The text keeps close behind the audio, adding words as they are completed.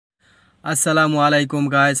Assalamu alaikum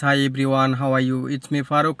guys. Hi everyone. How are you? It's me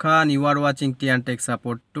Farooq Khan. You are watching T&TECH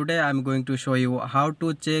support. Today I'm going to show you how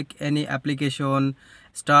to check any application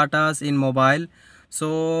status in mobile.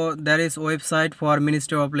 So there is website for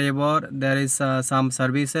Ministry of Labor. There is some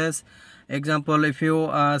services. Example, if you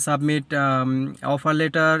submit offer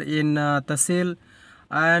letter in tas-heel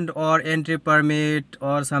and or entry permit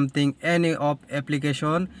or something, any of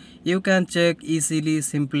application, you can check easily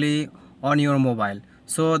simply on your mobile.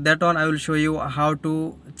 So that one I will show you how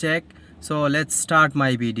to check. So let's start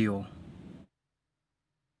my video.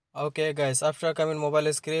 Okay guys, after coming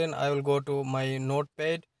mobile screen, I will go to my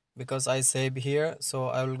notepad because I save here. So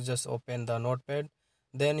I will just open the notepad.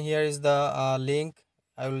 Then here is the link.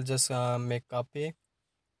 I will just make copy.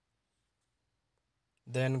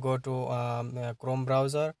 Then go to Chrome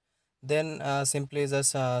browser. Then simply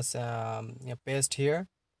just paste here,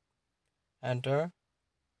 enter.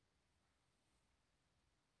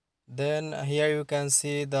 Then here you can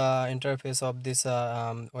see the interface of this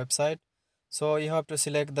website. So you have to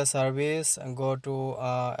select the service and go to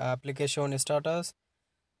application status.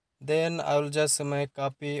 Then I will just make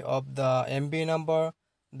copy of the MB number,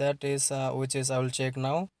 that is which is I will check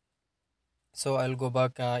now. So I'll go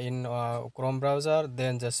back in Chrome browser,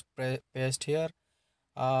 then just paste here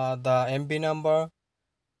the MB number,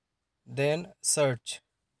 then search.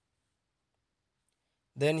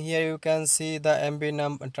 Then here you can see the MB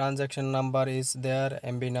number, transaction number is there,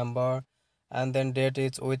 MB number, and then date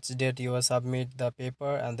is which date you will submit the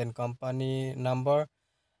paper, and then company number.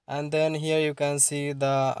 And then here you can see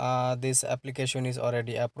the this application is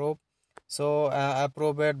already approved. So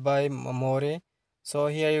approved by mhore. So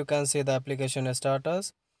here you can see the application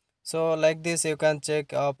status. So like this you can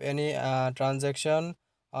check up any transaction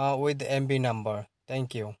with MB number.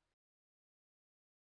 Thank you.